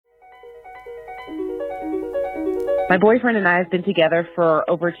My boyfriend and I have been together for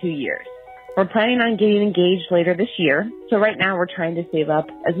over 2 years. We're planning on getting engaged later this year, so right now we're trying to save up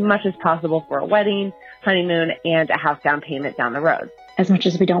as much as possible for a wedding, honeymoon, and a house down payment down the road. As much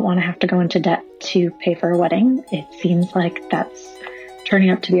as we don't want to have to go into debt to pay for a wedding, it seems like that's turning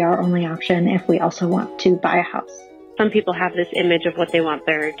out to be our only option if we also want to buy a house. Some people have this image of what they want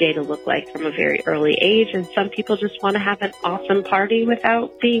their day to look like from a very early age, and some people just want to have an awesome party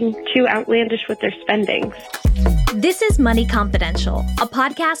without being too outlandish with their spendings. This is Money Confidential, a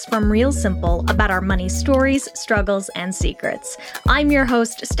podcast from Real Simple about our money stories, struggles, and secrets. I'm your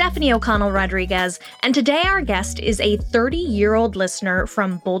host, Stephanie O'Connell Rodriguez, and today our guest is a 30-year-old listener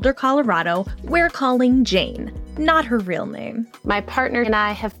from Boulder, Colorado, we're calling Jane, not her real name. My partner and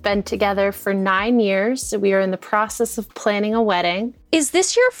I have been together for 9 years. We are in the process of planning a wedding. Is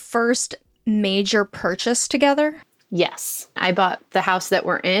this your first major purchase together? Yes. I bought the house that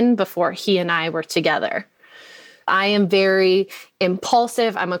we're in before he and I were together. I am very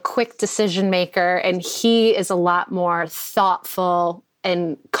impulsive. I'm a quick decision maker, and he is a lot more thoughtful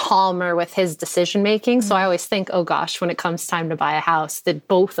and calmer with his decision making. So I always think, oh gosh, when it comes time to buy a house, that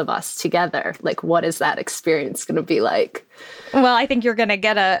both of us together, like, what is that experience going to be like? Well, I think you're going to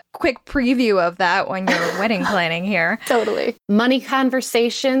get a quick preview of that when you're wedding planning here. Totally. Money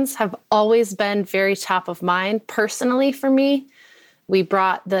conversations have always been very top of mind personally for me. We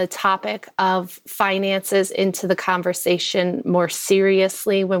brought the topic of finances into the conversation more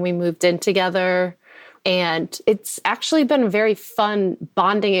seriously when we moved in together. And it's actually been a very fun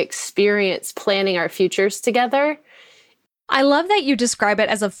bonding experience planning our futures together. I love that you describe it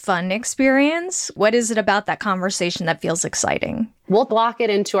as a fun experience. What is it about that conversation that feels exciting? We'll block it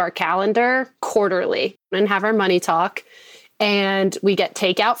into our calendar quarterly and have our money talk. And we get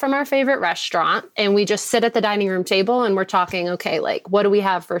takeout from our favorite restaurant, and we just sit at the dining room table and we're talking, okay, like, what do we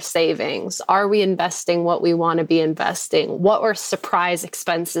have for savings? Are we investing what we want to be investing? What were surprise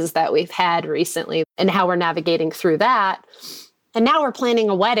expenses that we've had recently and how we're navigating through that? And now we're planning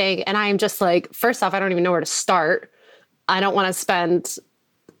a wedding, and I'm just like, first off, I don't even know where to start. I don't want to spend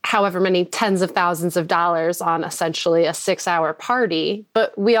however many tens of thousands of dollars on essentially a 6-hour party.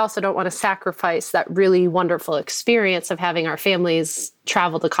 But we also don't want to sacrifice that really wonderful experience of having our families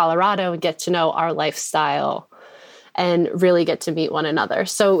travel to Colorado and get to know our lifestyle and really get to meet one another.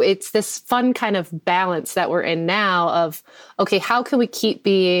 So it's this fun kind of balance that we're in now of, okay, how can we keep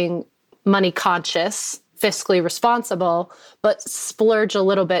being money conscious, fiscally responsible, but splurge a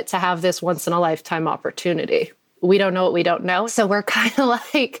little bit to have this once in a lifetime opportunity? We don't know what we don't know. So we're kind of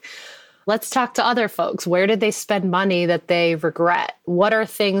like, let's talk to other folks. Where did they spend money that they regret? What are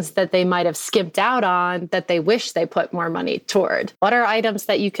things that they might have skimped out on that they wish they put more money toward? What are items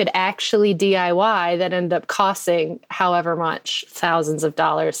that you could actually DIY that end up costing however much, thousands of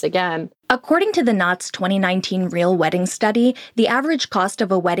dollars again? According to the Knott's 2019 Real Wedding Study, the average cost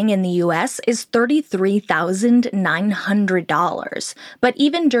of a wedding in the U.S. is $33,900. But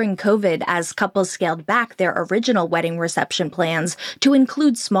even during COVID, as couples scaled back their original wedding reception plans to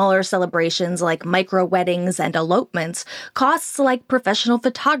include smaller celebrations like micro weddings and elopements, costs like professional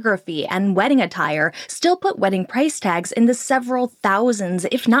photography and wedding attire still put wedding price tags in the several thousands,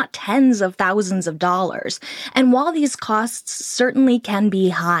 if not tens of thousands of dollars. And while these costs certainly can be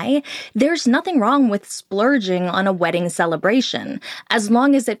high, there's nothing wrong with splurging on a wedding celebration, as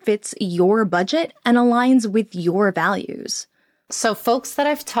long as it fits your budget and aligns with your values. So folks that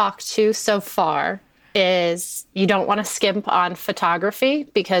I've talked to so far is you don't want to skimp on photography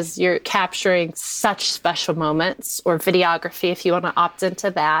because you're capturing such special moments, or videography if you want to opt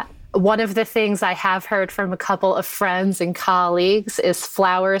into that. One of the things I have heard from a couple of friends and colleagues is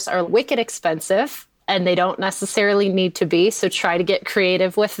flowers are wicked expensive and they don't necessarily need to be. So try to get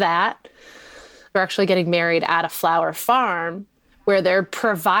creative with that. We're actually getting married at a flower farm where they're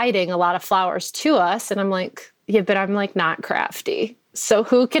providing a lot of flowers to us. And I'm like, yeah, but I'm like not crafty. So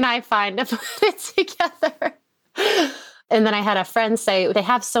who can I find to put it together? And then I had a friend say they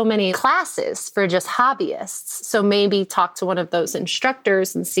have so many classes for just hobbyists. So maybe talk to one of those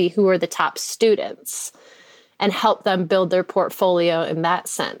instructors and see who are the top students and help them build their portfolio in that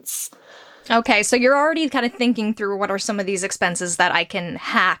sense. Okay, so you're already kind of thinking through what are some of these expenses that I can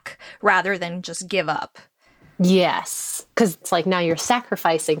hack rather than just give up. Yes, because it's like now you're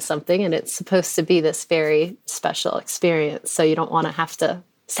sacrificing something and it's supposed to be this very special experience. So you don't want to have to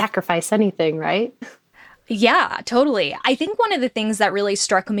sacrifice anything, right? Yeah, totally. I think one of the things that really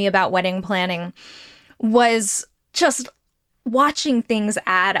struck me about wedding planning was just watching things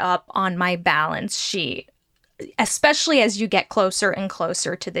add up on my balance sheet, especially as you get closer and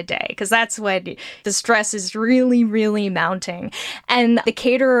closer to the day, because that's when the stress is really, really mounting. And the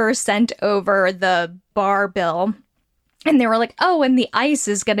caterer sent over the bar bill And they were like, oh, and the ice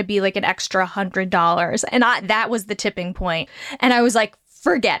is going to be like an extra $100. And that was the tipping point. And I was like,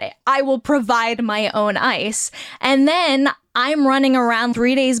 forget it. I will provide my own ice. And then I'm running around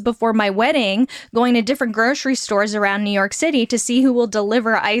 3 days before my wedding, going to different grocery stores around New York City to see who will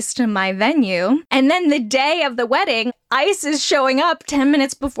deliver ice to my venue. And then the day of the wedding, ice is showing up 10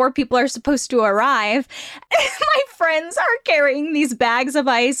 minutes before people are supposed to arrive. And my friends are carrying these bags of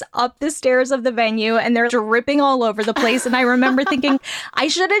ice up the stairs of the venue, and they're dripping all over the place. And I remember thinking, I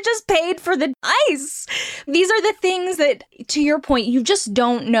should have just paid for the ice. These are the things that, to your point, you just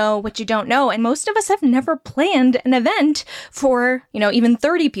don't know what you don't know. And most of us have never planned an event for, even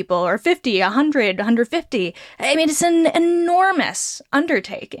 30 people or 50, 100, 150. I mean, it's an enormous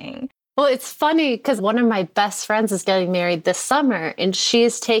undertaking. Well, it's funny because one of my best friends is getting married this summer, and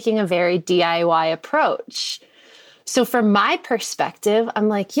she's taking a very DIY approach. So from my perspective, I'm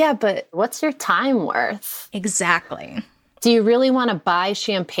like, yeah, but what's your time worth? Exactly. Do you really want to buy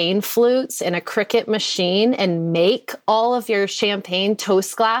champagne flutes and a Cricut machine and make all of your champagne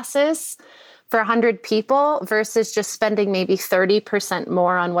toast glasses for 100 people versus just spending maybe 30%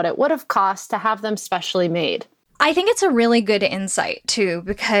 more on what it would have cost to have them specially made? I think it's a really good insight, too,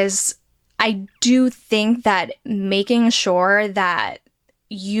 because I do think that making sure that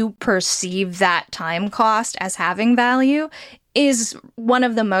you perceive that time cost as having value is one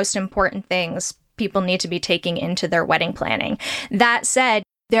of the most important things people need to be taking into their wedding planning. That said,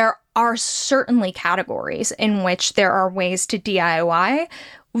 there are certainly categories in which there are ways to DIY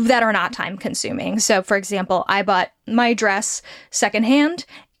that are not time consuming. So, for example, I bought my dress secondhand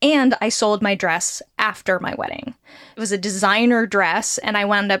and I sold my dress after my wedding. It was a designer dress and I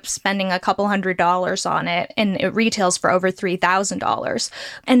wound up spending a couple $100s on it, and it retails for over $3,000.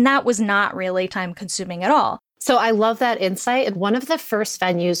 And that was not really time consuming at all. So I love that insight. And one of the first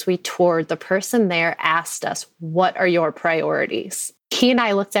venues we toured, the person there asked us, what are your priorities? He and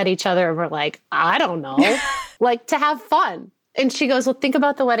I looked at each other and were like, I don't know, like to have fun. And she goes, well, think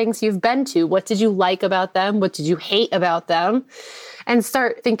about the weddings you've been to. What did you like about them? What did you hate about them? And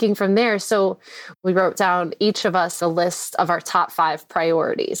start thinking from there. So we wrote down, each of us, a list of our top 5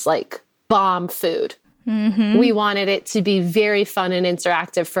 priorities, like bomb food. Mm-hmm. We wanted it to be very fun and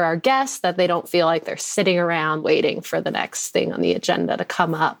interactive for our guests, that they don't feel like they're sitting around waiting for the next thing on the agenda to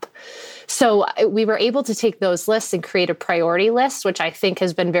come up. So we were able to take those lists and create a priority list, which I think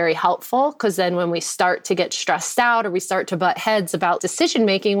has been very helpful, because then when we start to get stressed out or we start to butt heads about decision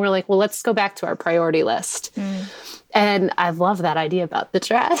making, we're like, well, let's go back to our priority list. And I love that idea about the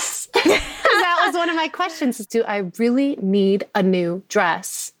dress. That was one of my questions, is do I really need a new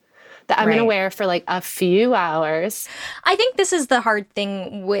dress that I'm going to wear for like a few hours? I think this is the hard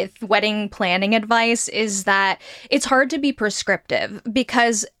thing with wedding planning advice, is that it's hard to be prescriptive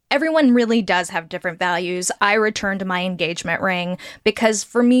because everyone really does have different values. I returned my engagement ring because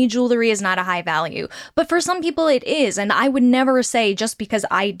for me, jewelry is not a high value. But for some people it is. And I would never say just because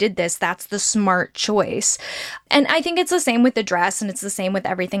I did this, that's the smart choice. And I think it's the same with the dress, and it's the same with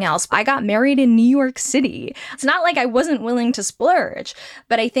everything else. I got married in New York City. It's not like I wasn't willing to splurge,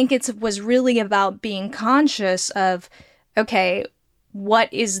 but I think it was really about being conscious of, okay,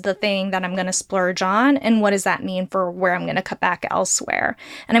 what is the thing that I'm going to splurge on, and what does that mean for where I'm going to cut back elsewhere?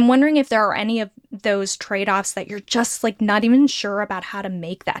 And I'm wondering if there are any of those trade-offs that you're just like not even sure about how to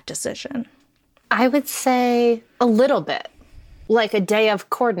make that decision. I would say a little bit, like a day of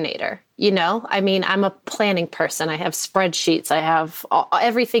coordinator. I mean, I'm a planning person. I have spreadsheets. I have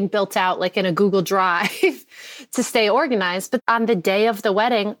everything built out like in a Google Drive to stay organized. But on the day of the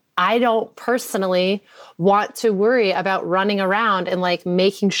wedding, I don't personally want to worry about running around and like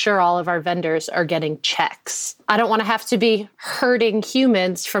making sure all of our vendors are getting checks. I don't want to have to be herding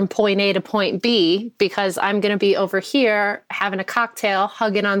humans from point A to point B because I'm going to be over here having a cocktail,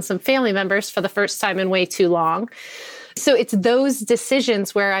 hugging on some family members for the first time in way too long. So it's those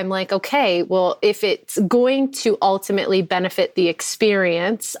decisions where I'm like, okay, well, if it's going to ultimately benefit the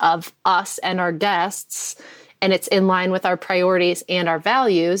experience of us and our guests, and it's in line with our priorities and our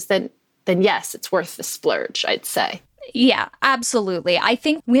values, then yes, it's worth the splurge, I'd say. Yeah, absolutely. I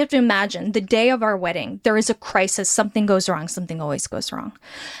think we have to imagine the day of our wedding, there is a crisis, something goes wrong, something always goes wrong.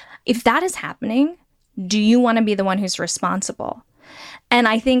 If that is happening, do you want to be the one who's responsible? And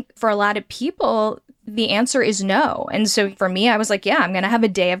I think for a lot of people, the answer is no. And so for me, I was like, yeah, I'm going to have a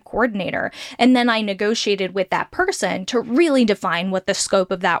day of coordinator. And then I negotiated with that person to really define what the scope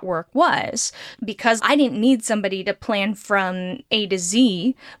of that work was, because I didn't need somebody to plan from A to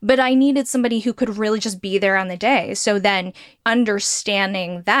Z, but I needed somebody who could really just be there on the day. So then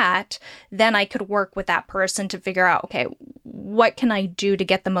understanding that, then I could work with that person to figure out, okay, what can I do to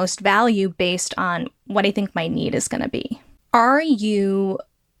get the most value based on what I think my need is going to be? Are you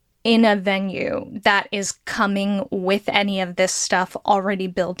in a venue that is coming with any of this stuff already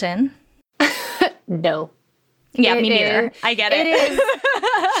built in? No. Yeah, me neither. I get it. It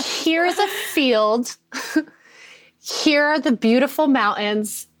is. Here's a field. Here are the beautiful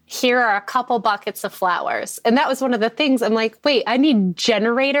mountains. Here are a couple buckets of flowers. And that was one of the things. I'm like, wait, I need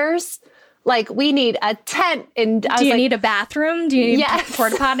generators. Like, we need a tent. And do you need a bathroom? Do you need yes.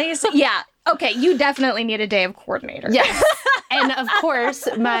 porta potties? Yeah. Okay, you definitely need a day of coordinator. Yes. And of course,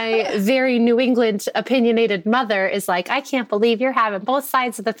 my very New England opinionated mother is like, I can't believe you're having both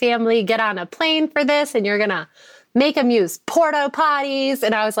sides of the family get on a plane for this and you're going to make them use porta potties.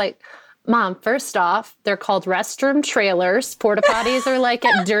 And I was like, Mom, first off, they're called restroom trailers. Porta potties are like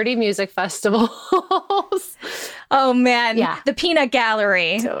at dirty music festivals. Oh, man. Yeah. The peanut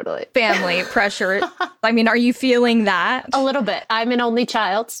gallery. Totally. Family pressure. I mean, are you feeling that? A little bit. I'm an only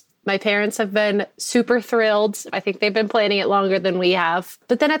child. My parents have been super thrilled. I think they've been planning it longer than we have.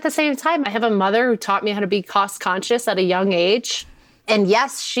 But then at the same time, I have a mother who taught me how to be cost conscious at a young age. And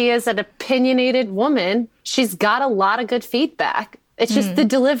yes, she is an opinionated woman. She's got a lot of good feedback. It's just the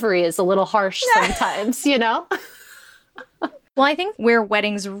delivery is a little harsh sometimes, you know? Well, I think where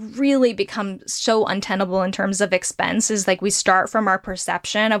weddings really become so untenable in terms of expense is like we start from our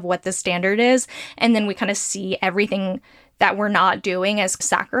perception of what the standard is, and then we kind of see everything that we're not doing as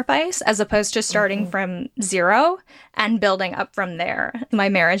sacrifice, as opposed to starting from zero and building up from there. My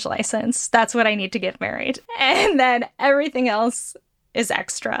marriage license, that's what I need to get married. And then everything else is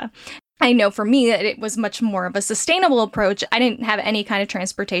extra. I know for me that it was much more of a sustainable approach. I didn't have any kind of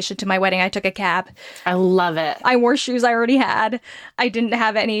transportation to my wedding. I took a cab. I love it. I wore shoes I already had. I didn't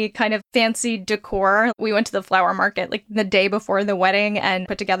have any kind of fancy decor. We went to the flower market like the day before the wedding and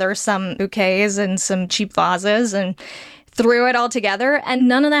put together some bouquets and some cheap vases and threw it all together, and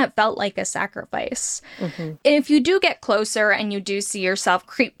none of that felt like a sacrifice. If you do get closer and you do see yourself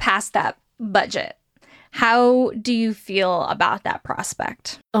creep past that budget, how do you feel about that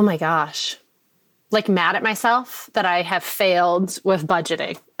prospect? Oh my gosh. Like mad at myself that I have failed with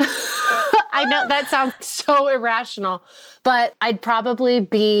budgeting. I know that sounds so irrational, but I'd probably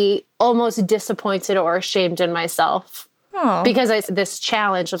be almost disappointed or ashamed in myself. Because it's this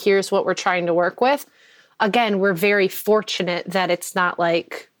challenge of here's what we're trying to work with. Again, we're very fortunate that it's not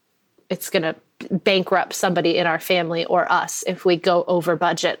like it's going to bankrupt somebody in our family or us if we go over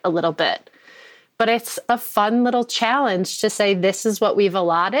budget a little bit. But it's a fun little challenge to say, this is what we've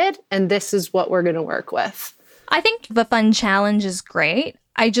allotted and this is what we're going to work with. I think the fun challenge is great.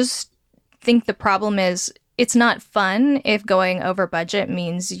 I just think the problem is it's not fun if going over budget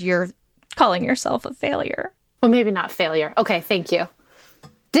means you're calling yourself a failure. Well, maybe not failure. Okay, thank you.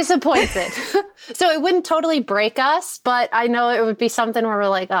 Disappointed. So it wouldn't totally break us, but I know it would be something where we're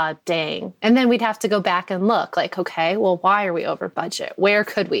like, oh, dang. And then we'd have to go back and look like, okay, well, why are we over budget? Where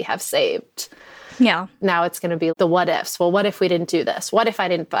could we have saved? Yeah. Now it's going to be the what ifs. Well, what if we didn't do this? What if I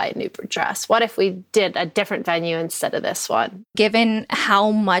didn't buy a new dress? What if we did a different venue instead of this one? Given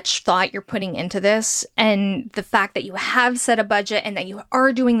how much thought you're putting into this and the fact that you have set a budget and that you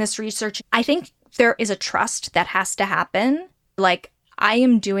are doing this research, I think there is a trust that has to happen. Like, I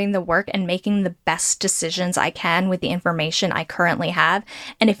am doing the work and making the best decisions I can with the information I currently have.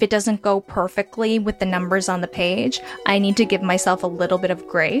 And if it doesn't go perfectly with the numbers on the page, I need to give myself a little bit of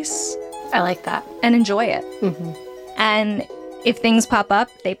grace. I like that. And enjoy it. And if things pop up,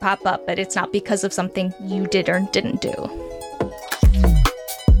 they pop up, but it's not because of something you did or didn't do.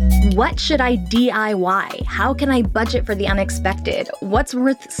 What should I DIY? How can I budget for the unexpected? What's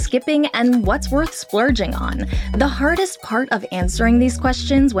worth skipping and what's worth splurging on? The hardest part of answering these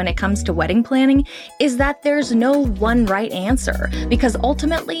questions when it comes to wedding planning is that there's no one right answer, because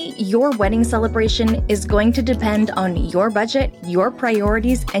ultimately your wedding celebration is going to depend on your budget, your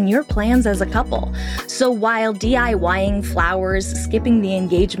priorities, and your plans as a couple. So while DIYing flowers, skipping the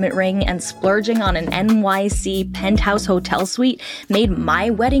engagement ring, and splurging on an NYC penthouse hotel suite made my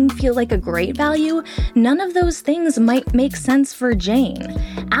wedding feel like a great value, none of those things might make sense for Jane.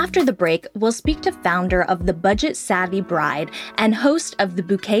 After the break, we'll speak to founder of The Budget Savvy Bride and host of the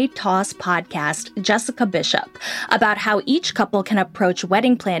Bouquet Toss podcast, Jessica Bishop, about how each couple can approach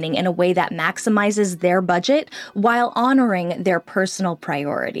wedding planning in a way that maximizes their budget while honoring their personal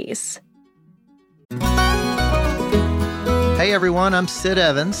priorities. Hey everyone, I'm Sid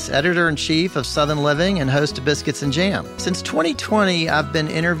Evans, editor-in-chief of Southern Living and host of Biscuits and Jam. Since 2020, I've been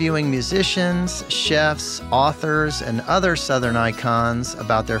interviewing musicians, chefs, authors, and other Southern icons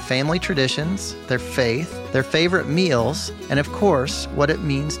about their family traditions, their faith, their favorite meals, and of course, what it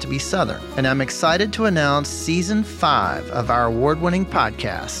means to be Southern. And I'm excited to announce Season 5 of our award-winning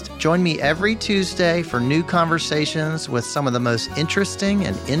podcast. Join me every Tuesday for new conversations with some of the most interesting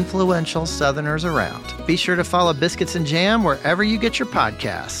and influential Southerners around. Be sure to follow Biscuits and Jam wherever you get your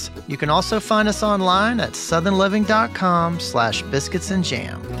podcasts. You can also find us online at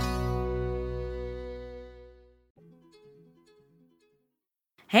southernliving.com/biscuitsandjam.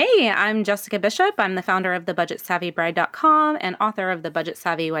 Hey, I'm Jessica Bishop. I'm the founder of thebudgetsavvybride.com and author of The Budget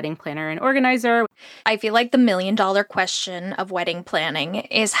Savvy Wedding Planner and Organizer. I feel like the million-dollar question of wedding planning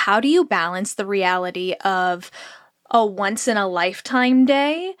is, how do you balance the reality of a once-in-a-lifetime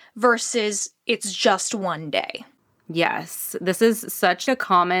day versus it's just one day? Yes, this is such a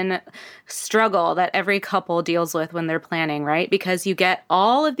common struggle that every couple deals with when they're planning, right? Because you get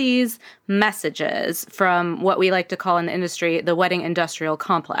all of these messages from what we like to call in the industry the wedding industrial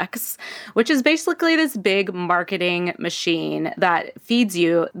complex, which is basically this big marketing machine that feeds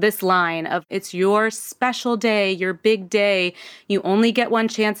you this line of, it's your special day, your big day, you only get one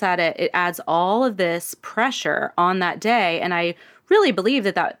chance at it. It adds all of this pressure on that day. And I really believe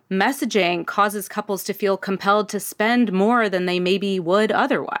that messaging causes couples to feel compelled to spend more than they maybe would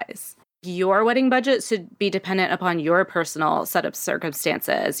otherwise. Your wedding budget should be dependent upon your personal set of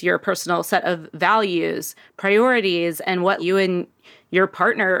circumstances, your personal set of values, priorities, and what you and your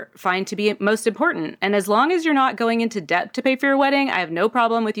partner find to be most important. And as long as you're not going into debt to pay for your wedding, I have no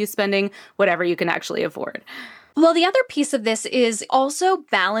problem with you spending whatever you can actually afford. Well, the other piece of this is also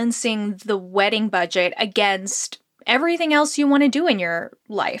balancing the wedding budget against everything else you want to do in your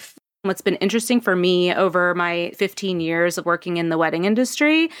life. What's been interesting for me over my 15 years of working in the wedding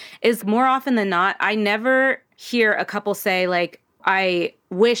industry is more often than not, I never hear a couple say, like, I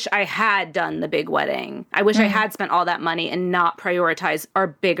wish I had done the big wedding. I wish I had spent all that money and not prioritize our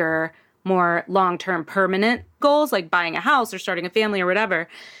bigger, more long-term permanent goals, like buying a house or starting a family or whatever.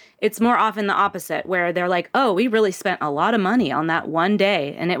 It's more often the opposite, where they're like, oh, we really spent a lot of money on that one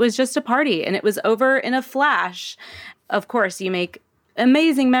day, and it was just a party, and it was over in a flash. Of course, you make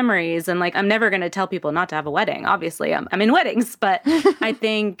amazing memories, and like, I'm never going to tell people not to have a wedding. Obviously, I'm in weddings, but I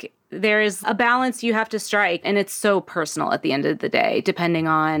think there's a balance you have to strike, and it's so personal at the end of the day, depending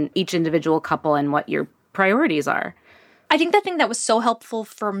on each individual couple and what your priorities are. I think the thing that was so helpful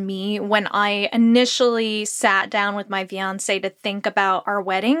for me when I initially sat down with my fiance to think about our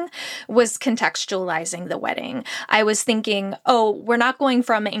wedding was contextualizing the wedding. I was thinking, oh, we're not going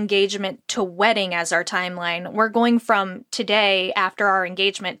from engagement to wedding as our timeline. We're going from today after our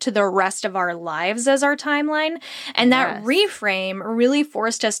engagement to the rest of our lives as our timeline. And that reframe really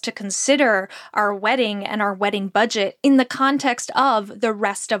forced us to consider our wedding and our wedding budget in the context of the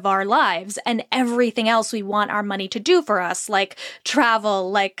rest of our lives and everything else we want our money to do for us, like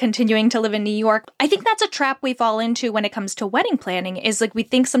travel, like continuing to live in New York. I think that's a trap we fall into when it comes to wedding planning, is like we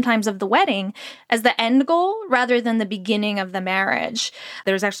think sometimes of the wedding as the end goal rather than the beginning of the marriage.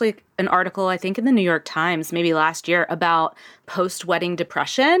 There's actually an article, I think in the New York Times, maybe last year, about post-wedding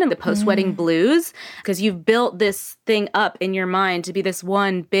depression and the post-wedding blues, because you've built this thing up in your mind to be this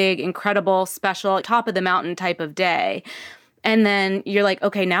one big, incredible, special, top of the mountain type of day. And then you're like,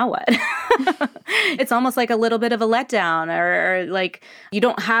 okay, now what? It's almost like a little bit of a letdown, or like you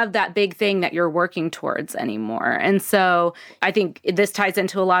don't have that big thing that you're working towards anymore. And so I think this ties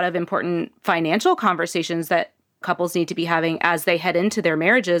into a lot of important financial conversations that couples need to be having as they head into their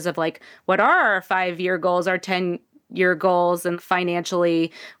marriages of like, what are our 5-year goals, our 10-year goals, and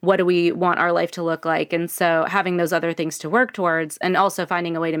financially, what do we want our life to look like? And so having those other things to work towards and also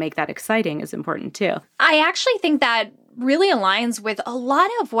finding a way to make that exciting is important too. I actually think that really aligns with a lot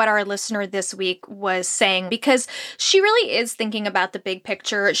of what our listener this week was saying, because she really is thinking about the big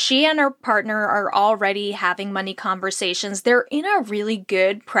picture. She and her partner are already having money conversations. They're in a really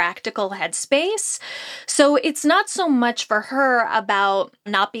good practical headspace. So it's not so much for her about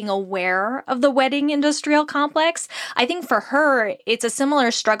not being aware of the wedding industrial complex. I think for her, it's a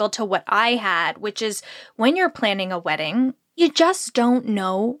similar struggle to what I had, which is when you're planning a wedding, you just don't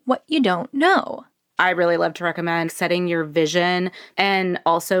know what you don't know. I really love to recommend setting your vision and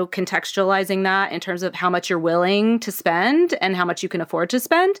also contextualizing that in terms of how much you're willing to spend and how much you can afford to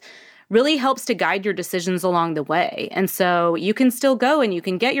spend really helps to guide your decisions along the way. And so you can still go and you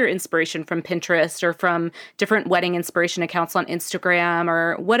can get your inspiration from Pinterest or from different wedding inspiration accounts on Instagram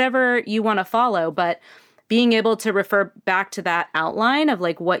or whatever you want to follow. But being able to refer back to that outline of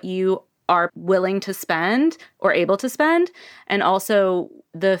like what you are willing to spend or able to spend, and also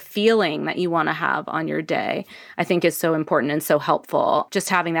the feeling that you want to have on your day, I think is so important and so helpful. Just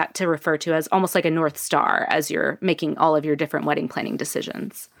having that to refer to as almost like a North Star as you're making all of your different wedding planning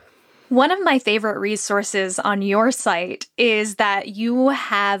decisions. One of my favorite resources on your site is that you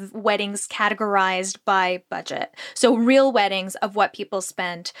have weddings categorized by budget. So real weddings of what people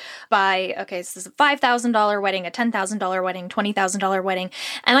spent by, okay, this is a $5,000 wedding, a $10,000 wedding, $20,000 wedding.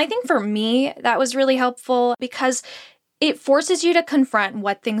 And I think for me, that was really helpful because it forces you to confront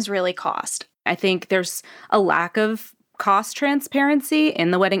what things really cost. I think there's a lack of cost transparency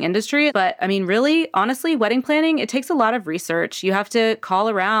in the wedding industry. But I mean, really, honestly, wedding planning, it takes a lot of research. You have to call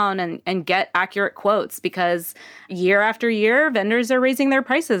around and get accurate quotes because year after year, vendors are raising their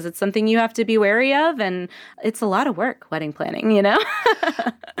prices. It's something you have to be wary of. And it's a lot of work, wedding planning, you know?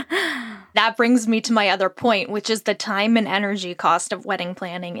 That brings me to my other point, which is the time and energy cost of wedding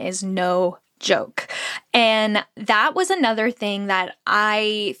planning is no joke. And that was another thing that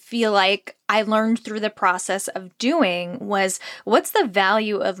I feel like I learned through the process of doing was what's the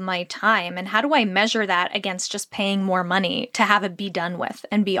value of my time and how do I measure that against just paying more money to have it be done with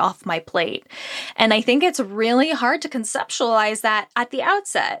and be off my plate? And I think it's really hard to conceptualize that at the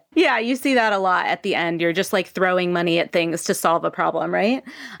outset. Yeah, you see that a lot at the end. You're just like throwing money at things to solve a problem, right?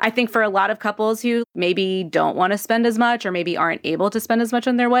 I think for a lot of couples who maybe don't want to spend as much or maybe aren't able to spend as much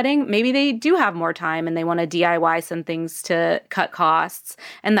on their wedding, maybe they do have more time and they want to DIY some things to cut costs.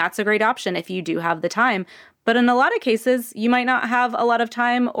 And that's a great option if you do have the time. But in a lot of cases, you might not have a lot of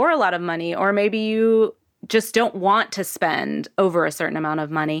time or a lot of money, or maybe you just don't want to spend over a certain amount of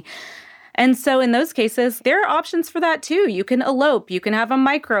money. And so in those cases, there are options for that too. You can elope, you can have a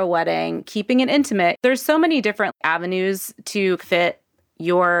micro wedding, keeping it intimate. There's so many different avenues to fit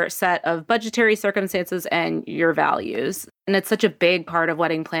your set of budgetary circumstances and your values. And it's such a big part of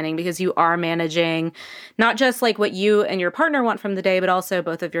wedding planning because you are managing not just like what you and your partner want from the day, but also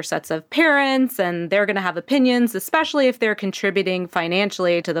both of your sets of parents, and they're going to have opinions, especially if they're contributing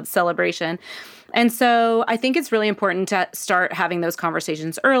financially to the celebration. And so I think it's really important to start having those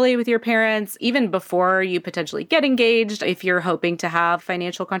conversations early with your parents, even before you potentially get engaged, if you're hoping to have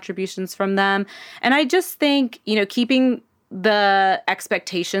financial contributions from them. And I just think, keeping the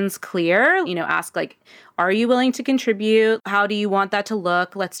expectations clear, ask like, are you willing to contribute? How do you want that to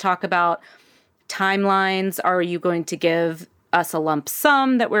look? Let's talk about timelines. Are you going to give us a lump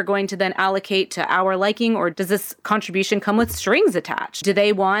sum that we're going to then allocate to our liking? Or does this contribution come with strings attached? Do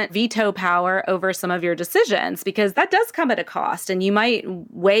they want veto power over some of your decisions? Because that does come at a cost, and you might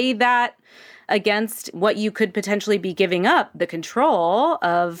weigh that against what you could potentially be giving up, the control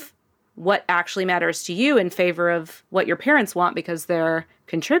of what actually matters to you in favor of what your parents want because they're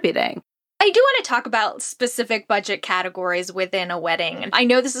contributing. I do want to talk about specific budget categories within a wedding. I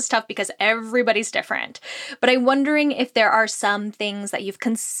know this is tough because everybody's different, but I'm wondering if there are some things that you've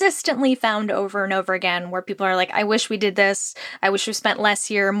consistently found over and over again where people are like, I wish we did this, I wish we spent less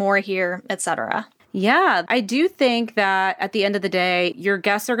here, more here, etc. Yeah, I do think that at the end of the day, your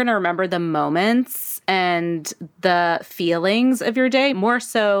guests are going to remember the moments and the feelings of your day more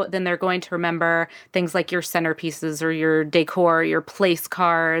so than they're going to remember things like your centerpieces or your decor, your place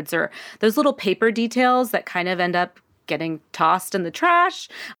cards, or those little paper details that kind of end up getting tossed in the trash.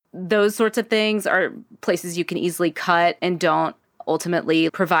 Those sorts of things are places you can easily cut and don't ultimately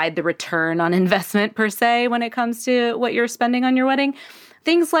provide the return on investment per se when it comes to what you're spending on your wedding.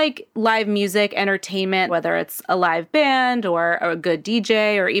 Things like live music, entertainment, whether it's a live band or a good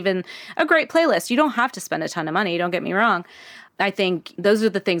DJ or even a great playlist. You don't have to spend a ton of money, don't get me wrong. I think those are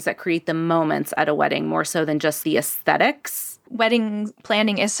the things that create the moments at a wedding more so than just the aesthetics. Wedding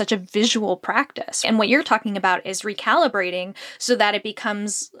planning is such a visual practice. And what you're talking about is recalibrating so that it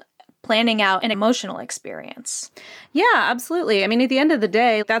becomes planning out an emotional experience. Yeah, absolutely. I mean, at the end of the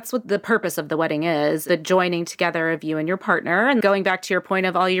day, that's what the purpose of the wedding is, the joining together of you and your partner. And going back to your point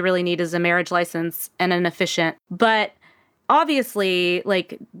of all you really need is a marriage license and an officiant. But obviously,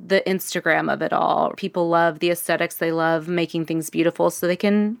 like the Instagram of it all, people love the aesthetics. They love making things beautiful so they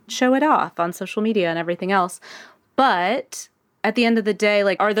can show it off on social media and everything else. But at the end of the day,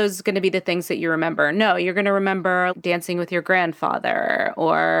 like, are those going to be the things that you remember? No, you're going to remember dancing with your grandfather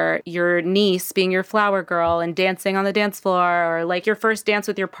or your niece being your flower girl and dancing on the dance floor, or like your first dance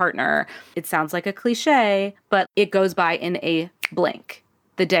with your partner. It sounds like a cliche, but it goes by in a blink.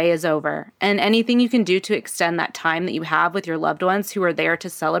 The day is over. And anything you can do to extend that time that you have with your loved ones who are there to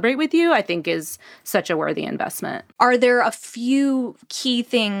celebrate with you, I think is such a worthy investment. Are there a few key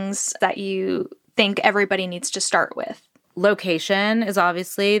things that you think everybody needs to start with? Location is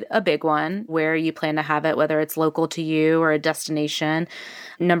obviously a big one, where you plan to have it, whether it's local to you or a destination.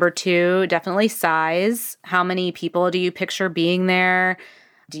 Number 2, definitely size. How many people do you picture being there?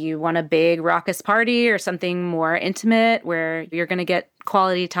 Do you want a big raucous party or something more intimate where you're going to get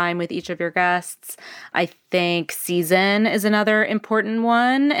quality time with each of your guests? I think season is another important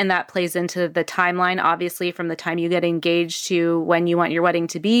one, and that plays into the timeline, obviously, from the time you get engaged to when you want your wedding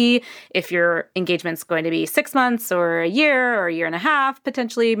to be. If your engagement's going to be 6 months or a year and a half,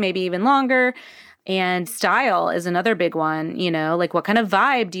 potentially, maybe even longer. And style is another big one, like what kind of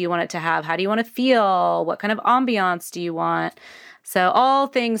vibe do you want it to have? How do you want to feel? What kind of ambiance do you want? So all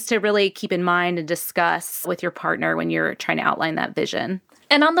things to really keep in mind and discuss with your partner when you're trying to outline that vision.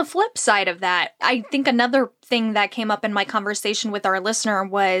 And on the flip side of that, I think another thing that came up in my conversation with our listener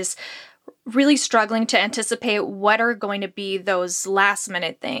was really struggling to anticipate what are going to be those last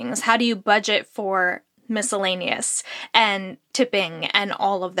minute things. How do you budget for miscellaneous and tipping and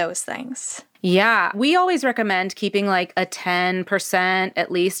all of those things? Yeah, we always recommend keeping like a 10%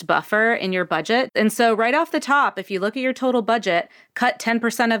 at least buffer in your budget. And so right off the top, if you look at your total budget, cut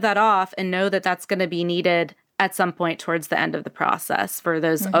 10% of that off and know that that's going to be needed at some point towards the end of the process for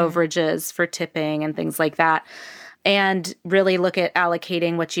those overages, for tipping and things like that. And really look at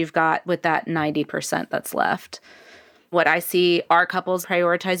allocating what you've got with that 90% that's left. What I see our couples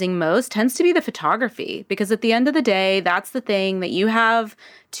prioritizing most tends to be the photography, because at the end of the day, that's the thing that you have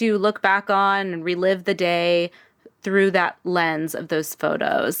to look back on and relive the day through that lens of those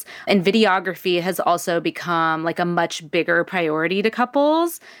photos. And videography has also become like a much bigger priority to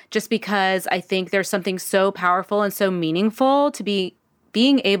couples, just because I think there's something so powerful and so meaningful to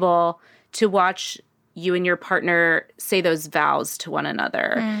being able to watch you and your partner say those vows to one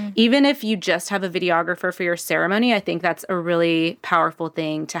another. Even if you just have a videographer for your ceremony, I think that's a really powerful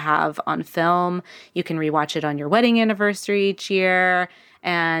thing to have on film. You can rewatch it on your wedding anniversary each year.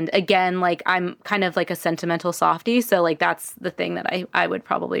 And again, like I'm kind of like a sentimental softie. So like that's the thing that I would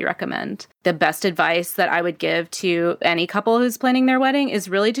probably recommend. The best advice that I would give to any couple who's planning their wedding is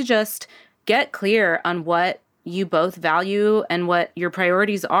really to just get clear on what you both value and what your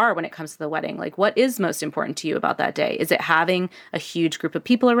priorities are when it comes to the wedding. Like, what is most important to you about that day? Is it having a huge group of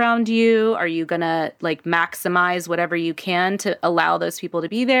people around you? Are you going to like maximize whatever you can to allow those people to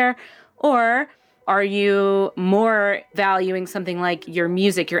be there? Or are you more valuing something like your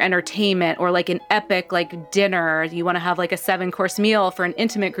music, your entertainment, or like an epic like dinner? You want to have like a 7-course meal for an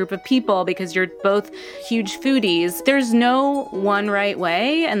intimate group of people because you're both huge foodies. There's no one right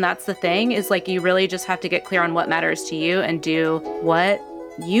way. And that's the thing, is like you really just have to get clear on what matters to you and do what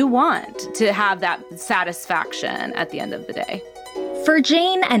you want to have that satisfaction at the end of the day. For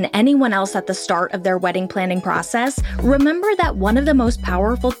Jane and anyone else at the start of their wedding planning process, remember that one of the most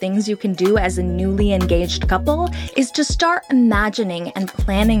powerful things you can do as a newly engaged couple is to start imagining and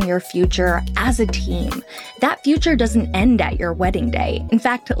planning your future as a team. That future doesn't end at your wedding day. In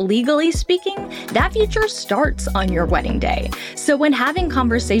fact, legally speaking, that future starts on your wedding day. So when having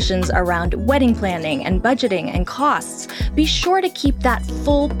conversations around wedding planning and budgeting and costs, be sure to keep that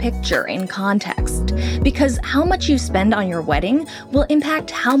full picture in context. Because how much you spend on your wedding will impact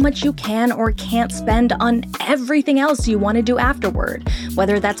how much you can or can't spend on everything else you want to do afterward,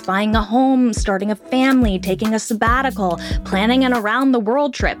 whether that's buying a home, starting a family, taking a sabbatical, planning an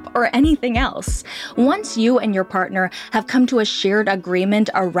around-the-world trip, or anything else. Once you and your partner have come to a shared agreement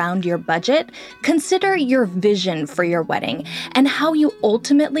around your budget, consider your vision for your wedding and how you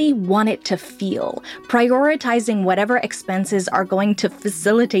ultimately want it to feel, prioritizing whatever expenses are going to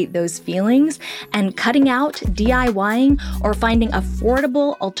facilitate those feelings and cutting out DIYing or finding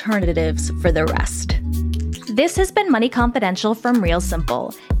affordable alternatives for the rest. This has been Money Confidential from Real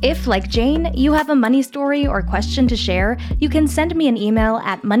Simple. If, like Jane, you have a money story or question to share, you can send me an email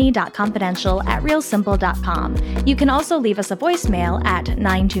at money.confidential@realsimple.com. You can also leave us a voicemail at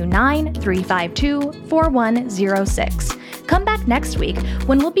 929-352-4106. Come back next week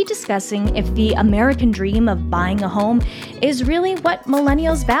when we'll be discussing if the American dream of buying a home is really what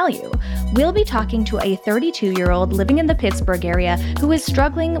millennials value. We'll be talking to a 32-year-old living in the Pittsburgh area who is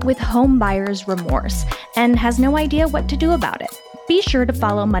struggling with home buyer's remorse and has no idea what to do about it. Be sure to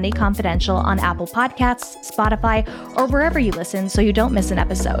follow Money Confidential on Apple Podcasts, Spotify, or wherever you listen so you don't miss an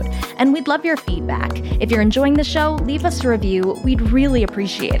episode. And we'd love your feedback. If you're enjoying the show, leave us a review. We'd really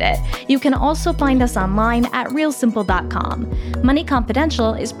appreciate it. You can also find us online at realsimple.com. Money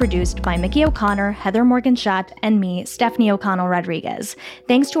Confidential is produced by Mickey O'Connor, Heather Morgan-Schatt, and me, Stephanie O'Connell Rodriguez.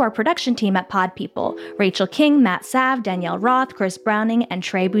 Thanks to our production team at Pod People, Rachel King, Matt Sav, Danielle Roth, Chris Browning, and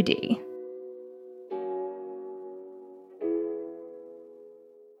Trey Boudie.